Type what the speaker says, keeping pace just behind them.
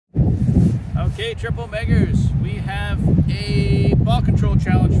Okay, Triple Meggers, we have a ball control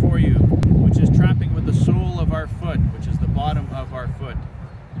challenge for you, which is trapping with the sole of our foot, which is the bottom of our foot.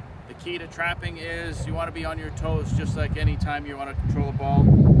 The key to trapping is you want to be on your toes, just like any time you want to control a ball.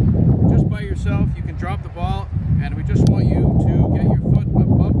 Just by yourself, you can drop the ball, and we just want you to get your foot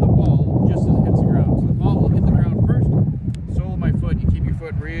above the ball just as it hits the ground. So the ball will hit the ground first, sole of my foot. You keep your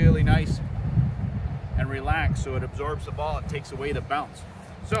foot really nice and relaxed so it absorbs the ball, it takes away the bounce.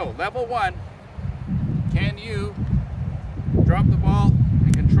 So, level 1, can you drop the ball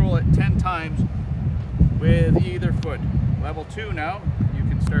and control it 10 times with either foot? Level 2 now, you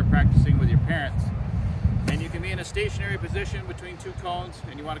can start practicing with your parents. And you can be in a stationary position between two cones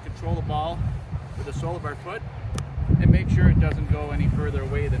and you want to control the ball with the sole of our foot and make sure it doesn't go any further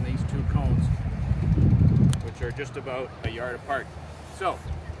away than these two cones, which are just about a yard apart. So,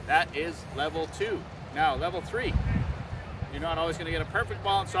 that is level 2. Now, level 3. You're not always going to get a perfect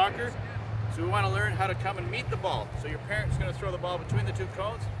ball in soccer, so we want to learn how to come and meet the ball. So your parent's going to throw the ball between the two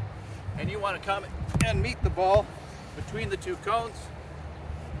cones, and you want to come and meet the ball between the two cones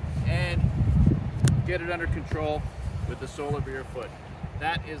and get it under control with the sole of your foot.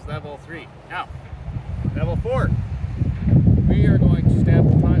 That is level 3. Now, level 4. We are going to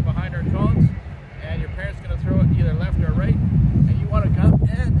stand behind our cones, and your parent's going to throw it either left or right, and you want to come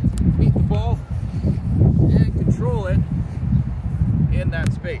and meet the ball and control it in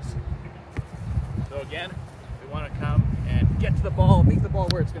that space. So again, we want to come and get to the ball, meet the ball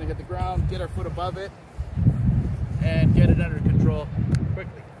where it's going to hit the ground, get our foot above it, and get it under control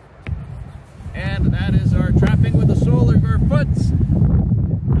quickly. And that is our trapping with the sole of our foot.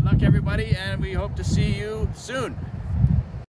 Good luck everybody, and we hope to see you soon.